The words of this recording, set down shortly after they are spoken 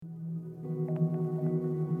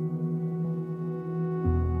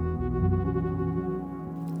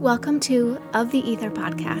Welcome to Of the Ether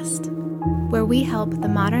podcast, where we help the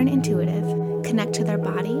modern intuitive connect to their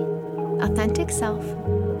body, authentic self,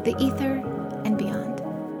 the ether, and beyond.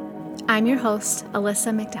 I'm your host,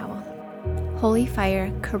 Alyssa McDowell, Holy Fire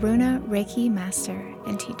Karuna Reiki Master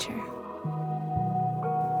and Teacher.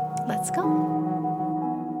 Let's go.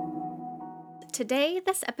 Today,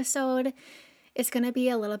 this episode is going to be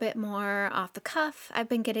a little bit more off the cuff. I've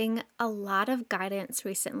been getting a lot of guidance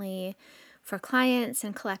recently for clients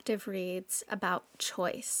and collective reads about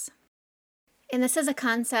choice. And this is a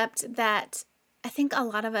concept that I think a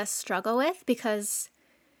lot of us struggle with because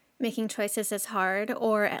making choices is hard,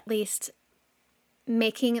 or at least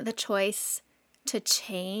making the choice to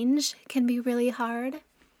change can be really hard.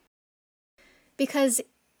 Because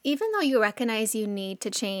even though you recognize you need to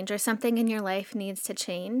change or something in your life needs to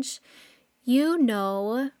change, you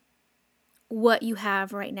know what you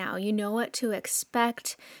have right now. You know what to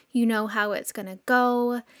expect. You know how it's going to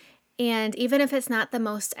go. And even if it's not the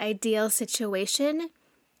most ideal situation,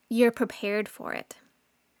 you're prepared for it.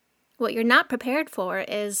 What you're not prepared for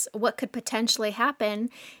is what could potentially happen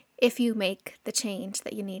if you make the change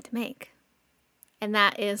that you need to make. And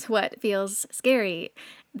that is what feels scary.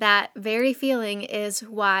 That very feeling is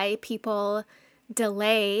why people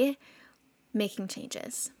delay making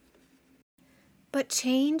changes. But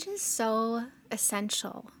change is so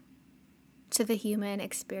essential to the human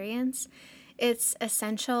experience. It's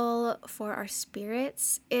essential for our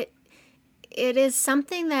spirits. It is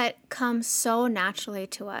something that comes so naturally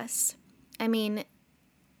to us. I mean,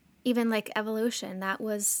 even like evolution, that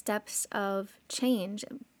was steps of change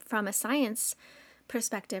from a science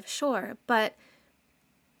perspective, sure, but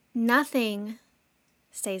nothing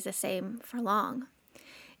stays the same for long.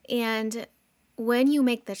 And when you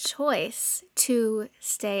make the choice to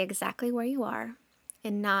stay exactly where you are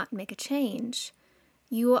and not make a change,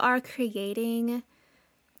 you are creating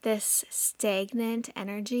this stagnant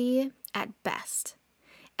energy at best.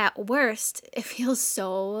 At worst, it feels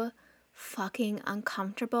so fucking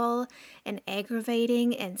uncomfortable and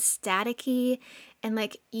aggravating and staticky, and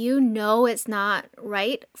like you know it's not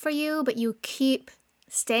right for you, but you keep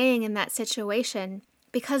staying in that situation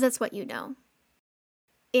because it's what you know.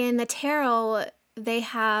 In the tarot, they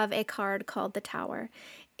have a card called the Tower,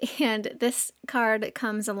 and this card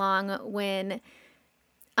comes along when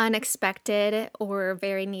unexpected or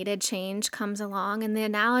very needed change comes along, and the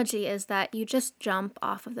analogy is that you just jump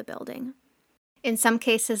off of the building. In some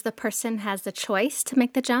cases, the person has the choice to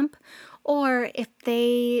make the jump, or if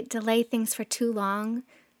they delay things for too long,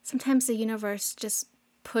 sometimes the universe just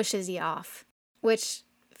pushes you off, which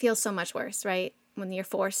feels so much worse, right? When you're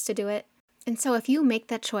forced to do it. And so if you make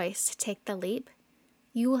that choice to take the leap,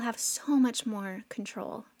 you will have so much more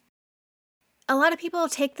control. A lot of people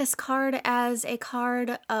take this card as a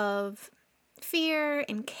card of fear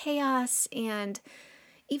and chaos and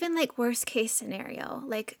even like worst case scenario,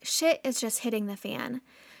 like shit is just hitting the fan.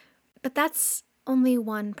 But that's only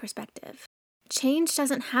one perspective. Change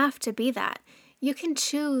doesn't have to be that. You can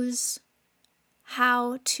choose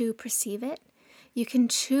how to perceive it. You can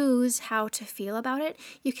choose how to feel about it.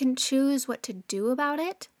 You can choose what to do about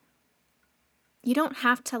it. You don't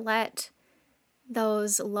have to let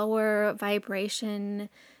those lower vibration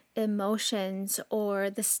emotions or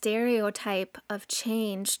the stereotype of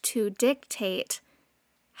change to dictate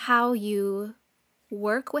how you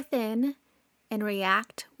work within and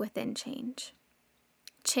react within change.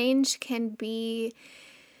 Change can be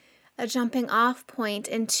a jumping off point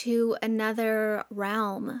into another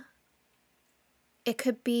realm. It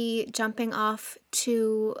could be jumping off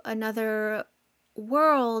to another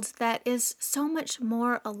world that is so much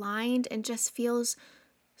more aligned and just feels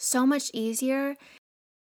so much easier.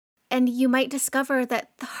 And you might discover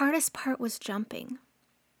that the hardest part was jumping.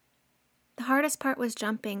 The hardest part was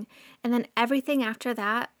jumping, and then everything after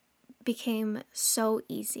that became so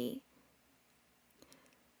easy.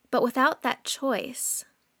 But without that choice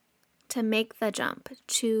to make the jump,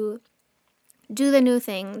 to do the new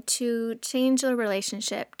thing, to change the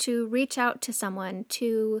relationship, to reach out to someone,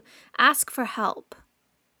 to ask for help.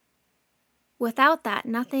 Without that,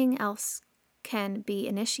 nothing else can be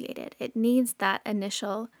initiated. It needs that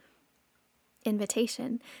initial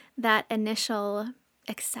invitation, that initial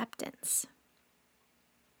acceptance.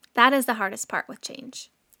 That is the hardest part with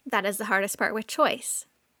change. That is the hardest part with choice.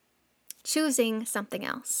 Choosing something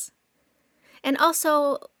else. And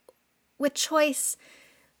also with choice,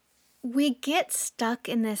 we get stuck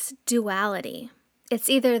in this duality. It's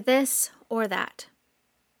either this or that.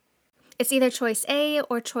 It's either choice A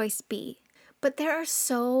or choice B. But there are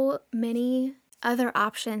so many other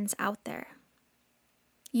options out there.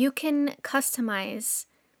 You can customize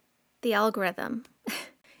the algorithm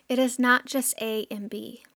It is not just A and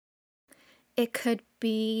B. It could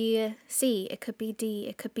be C, it could be D,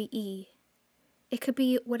 it could be E. It could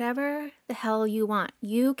be whatever the hell you want.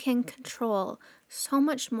 You can control so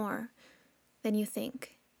much more than you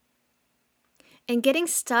think. And getting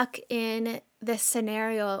stuck in this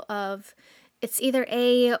scenario of it's either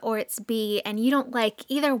A or it's B, and you don't like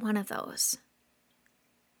either one of those.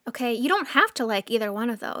 Okay, you don't have to like either one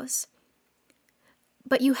of those.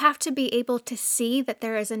 But you have to be able to see that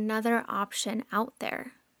there is another option out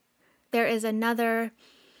there. There is another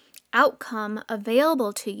outcome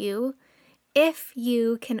available to you if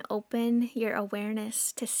you can open your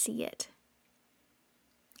awareness to see it.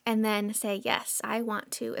 And then say, yes, I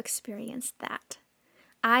want to experience that.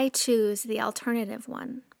 I choose the alternative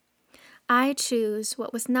one. I choose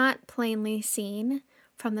what was not plainly seen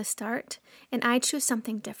from the start, and I choose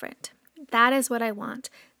something different. That is what I want.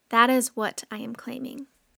 That is what I am claiming.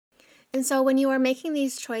 And so when you are making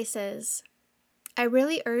these choices, I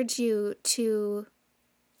really urge you to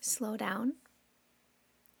slow down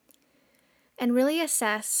and really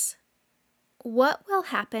assess what will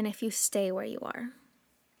happen if you stay where you are.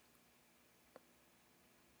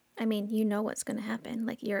 I mean, you know what's going to happen.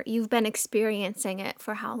 Like you've been experiencing it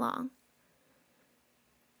for how long?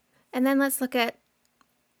 And then let's look at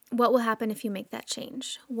what will happen if you make that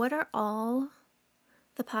change. What are all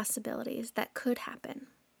the possibilities that could happen?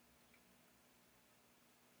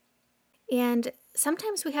 And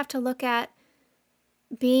sometimes we have to look at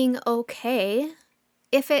being okay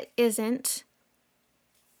if it isn't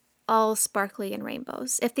all sparkly and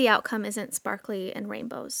rainbows, if the outcome isn't sparkly and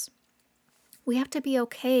rainbows. We have to be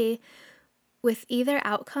okay with either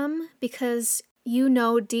outcome because you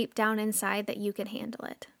know deep down inside that you can handle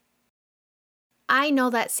it. I know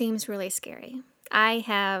that seems really scary. I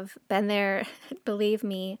have been there, believe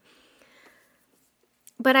me.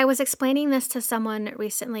 But I was explaining this to someone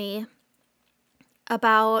recently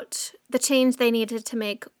about the change they needed to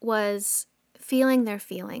make was feeling their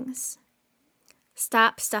feelings.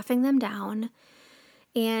 Stop stuffing them down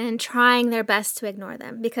and trying their best to ignore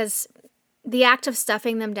them, because the act of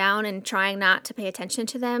stuffing them down and trying not to pay attention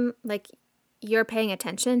to them, like you're paying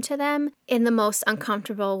attention to them in the most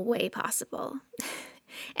uncomfortable way possible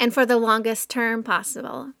and for the longest term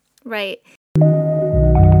possible, right?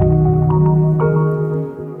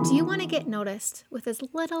 Do you want to get noticed with as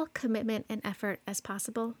little commitment and effort as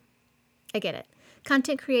possible? I get it.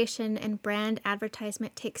 Content creation and brand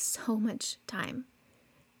advertisement takes so much time,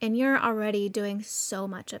 and you're already doing so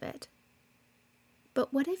much of it.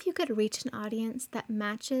 But what if you could reach an audience that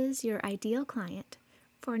matches your ideal client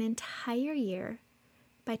for an entire year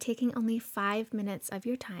by taking only 5 minutes of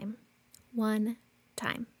your time, one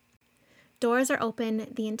time? Doors are open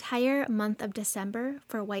the entire month of December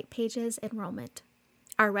for White Pages enrollment,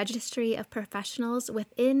 our registry of professionals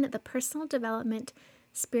within the personal development,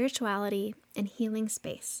 spirituality, and healing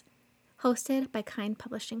space, hosted by Kind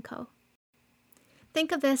Publishing Co.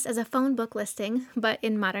 Think of this as a phone book listing, but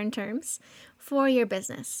in modern terms, for your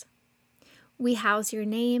business. We house your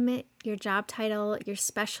name, your job title, your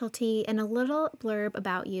specialty, and a little blurb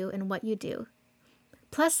about you and what you do,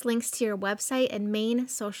 plus links to your website and main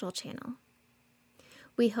social channel.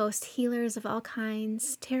 We host healers of all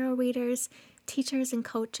kinds, tarot readers, teachers and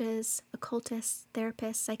coaches, occultists,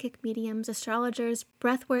 therapists, psychic mediums, astrologers,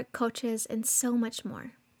 breathwork coaches, and so much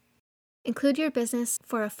more. Include your business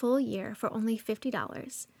for a full year for only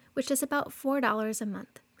 $50, which is about $4 a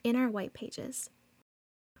month, in our White Pages.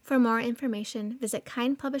 For more information, visit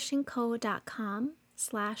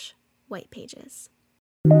kindpublishingco.com/whitepages.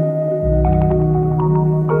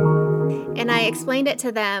 And I explained it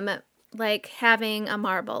to them like having a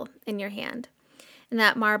marble in your hand. And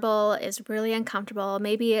that marble is really uncomfortable.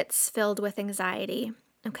 Maybe it's filled with anxiety.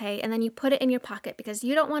 Okay, and then you put it in your pocket because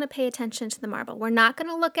you don't want to pay attention to the marble. We're not going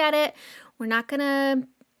to look at it. We're not going to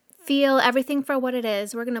feel everything for what it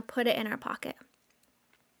is. We're going to put it in our pocket.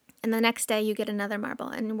 And the next day you get another marble,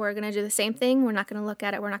 and we're going to do the same thing. We're not going to look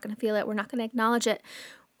at it. We're not going to feel it. We're not going to acknowledge it.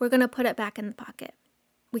 We're going to put it back in the pocket.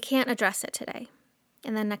 We can't address it today.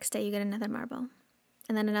 And then next day you get another marble,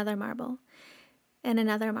 and then another marble, and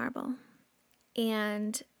another marble.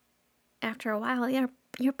 And after a while, your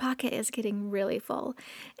pocket is getting really full,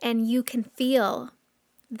 and you can feel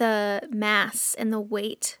the mass and the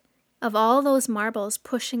weight of all those marbles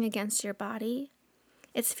pushing against your body.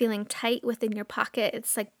 It's feeling tight within your pocket.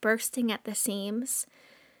 It's like bursting at the seams.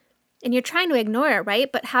 And you're trying to ignore it,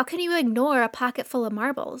 right? But how can you ignore a pocket full of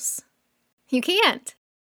marbles? You can't.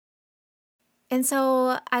 And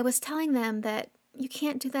so I was telling them that you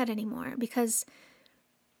can't do that anymore because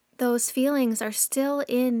those feelings are still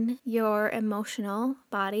in your emotional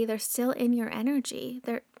body. They're still in your energy.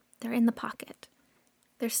 They're in the pocket.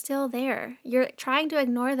 They're still there. You're trying to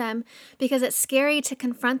ignore them because it's scary to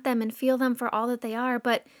confront them and feel them for all that they are,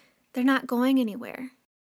 but they're not going anywhere.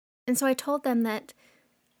 And so I told them that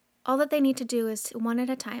all that they need to do is one at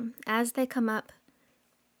a time, as they come up,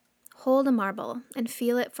 hold a marble and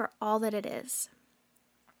feel it for all that it is.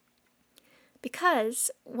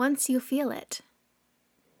 Because once you feel it,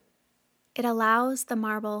 it allows the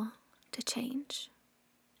marble to change.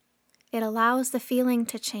 It allows the feeling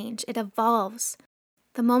to change. It evolves.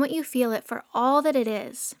 The moment you feel it for all that it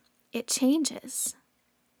is, it changes,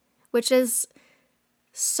 which is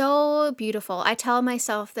so beautiful. I tell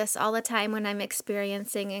myself this all the time when I'm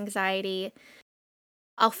experiencing anxiety.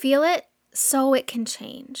 I'll feel it so it can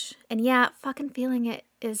change. And yeah, fucking feeling it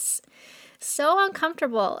is so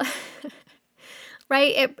uncomfortable.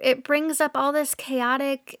 Right? It brings up all this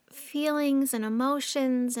chaotic feelings and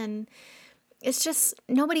emotions, and it's just,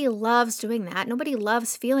 nobody loves doing that. Nobody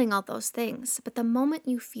loves feeling all those things. But the moment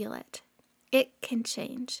you feel it, it can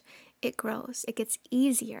change. It grows. It gets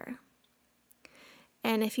easier.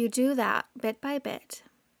 And if you do that bit by bit,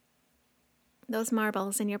 those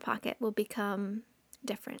marbles in your pocket will become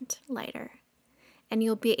different, lighter, and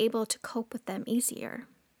you'll be able to cope with them easier.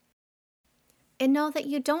 And know that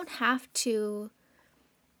you don't have to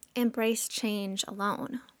embrace change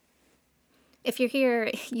alone. If you're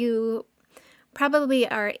here, you probably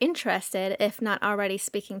are interested, if not already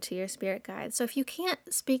speaking to your spirit guide. So if you can't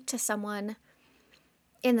speak to someone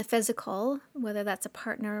in the physical, whether that's a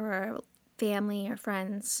partner or family or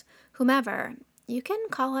friends, whomever, you can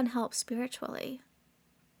call on help spiritually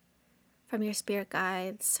from your spirit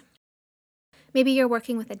guides. Maybe you're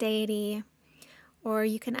working with a deity, or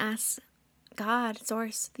you can ask God,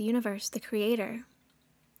 Source, the universe, the creator.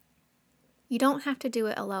 You don't have to do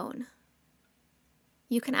it alone.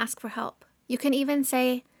 You can ask for help. You can even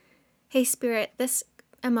say, hey, Spirit, this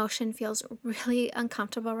emotion feels really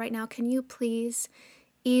uncomfortable right now. Can you please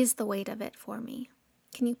ease the weight of it for me?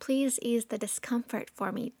 Can you please ease the discomfort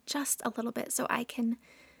for me just a little bit so I can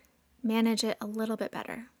manage it a little bit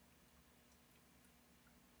better?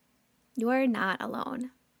 You are not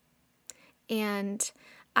alone. And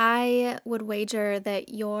I would wager that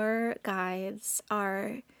your guides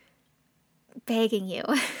are begging you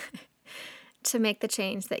to make the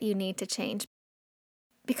change that you need to change.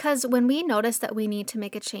 Because when we notice that we need to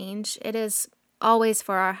make a change, it is always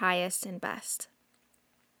for our highest and best.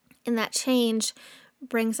 And that change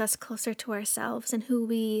brings us closer to ourselves and who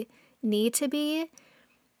we need to be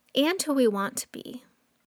and who we want to be.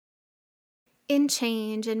 In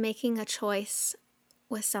change and making a choice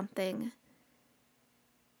with something,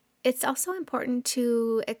 it's also important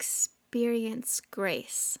to experience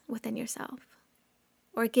grace within yourself,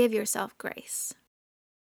 or give yourself grace.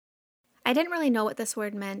 I didn't really know what this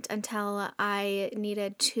word meant until I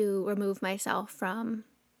needed to remove myself from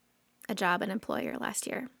a job and employer last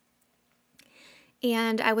year.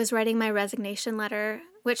 And I was writing my resignation letter,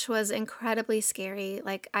 which was incredibly scary.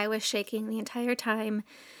 Like, I was shaking the entire time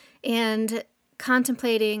and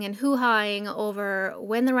contemplating and hoo-hawing over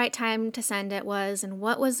when the right time to send it was and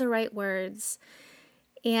what was the right words.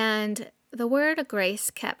 And the word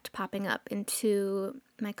grace kept popping up into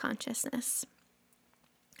my consciousness.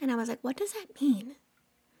 And I was like, what does that mean?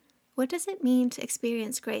 What does it mean to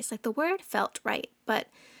experience grace? Like, the word felt right, but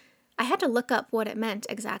I had to look up what it meant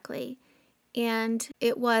exactly. And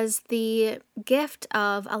it was the gift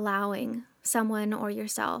of allowing someone or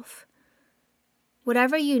yourself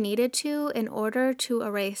whatever you needed to in order to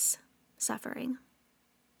erase suffering.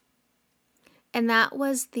 And that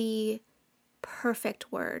was the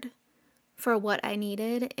perfect word for what I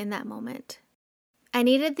needed in that moment. I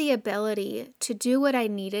needed the ability to do what I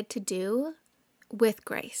needed to do with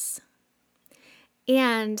grace.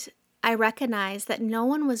 And I recognized that no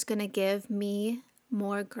one was going to give me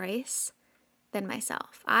more grace than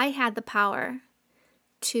myself. I had the power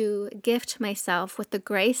to gift myself with the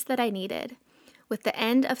grace that I needed, with the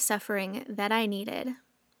end of suffering that I needed.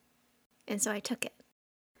 And so I took it.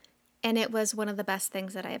 And it was one of the best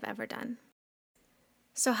things that I have ever done.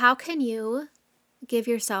 So how can you give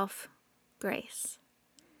yourself grace?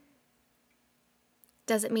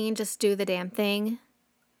 Does it mean just do the damn thing,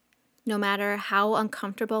 no matter how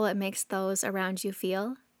uncomfortable it makes those around you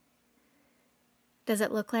feel? Does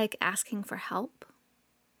it look like asking for help?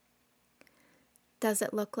 Does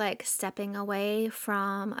it look like stepping away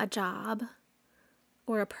from a job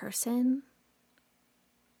or a person?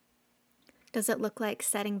 Does it look like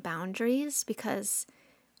setting boundaries? Because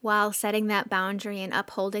while setting that boundary and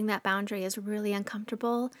upholding that boundary is really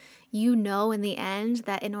uncomfortable, you know in the end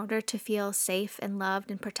that in order to feel safe and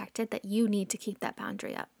loved and protected, that you need to keep that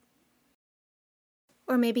boundary up.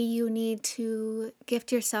 Or maybe you need to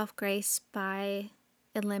gift yourself grace by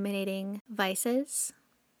eliminating vices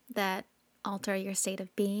that alter your state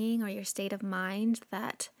of being or your state of mind,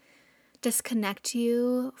 that disconnect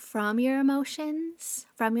you from your emotions,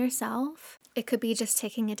 from yourself. It could be just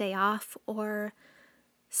taking a day off or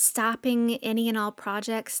stopping any and all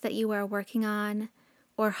projects that you are working on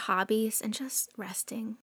or hobbies and just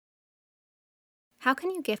resting. How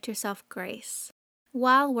can you gift yourself grace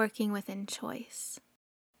while working within choice?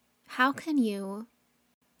 How can you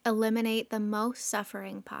eliminate the most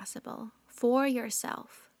suffering possible for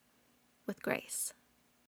yourself with grace?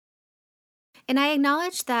 And I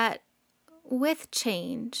acknowledge that with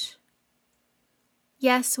change,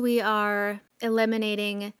 yes, we are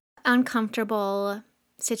eliminating uncomfortable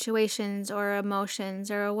situations or emotions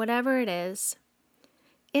or whatever it is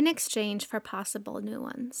in exchange for possible new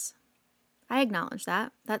ones. I acknowledge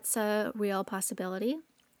that. That's a real possibility.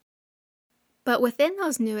 But within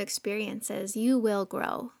those new experiences, you will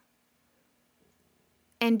grow.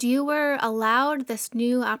 And you were allowed this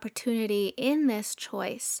new opportunity in this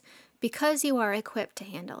choice because you are equipped to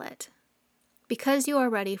handle it, because you are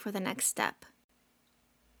ready for the next step.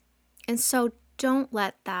 And so don't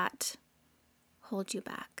let that hold you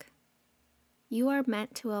back. You are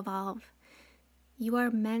meant to evolve. You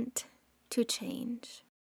are meant to change.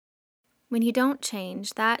 When you don't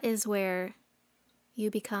change, that is where you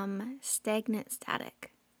become stagnant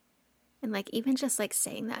static. And even just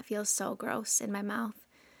saying that feels so gross in my mouth.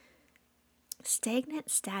 Stagnant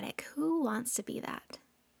static, who wants to be that?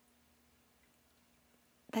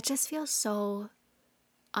 That just feels so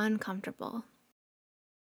uncomfortable.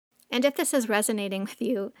 And if this is resonating with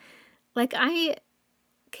you, I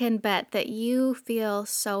can bet that you feel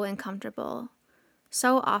so uncomfortable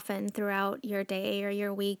so often throughout your day or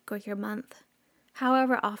your week or your month,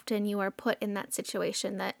 however often you are put in that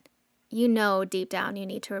situation that you know deep down you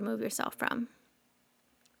need to remove yourself from.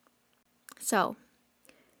 So,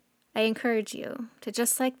 I encourage you to,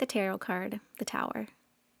 just like the tarot card, the Tower,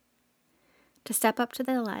 to step up to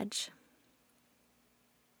the ledge,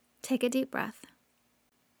 take a deep breath,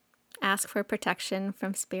 ask for protection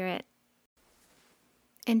from Spirit,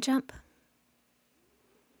 and jump.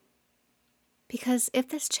 Because if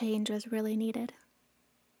this change was really needed,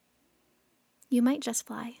 you might just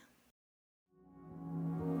fly.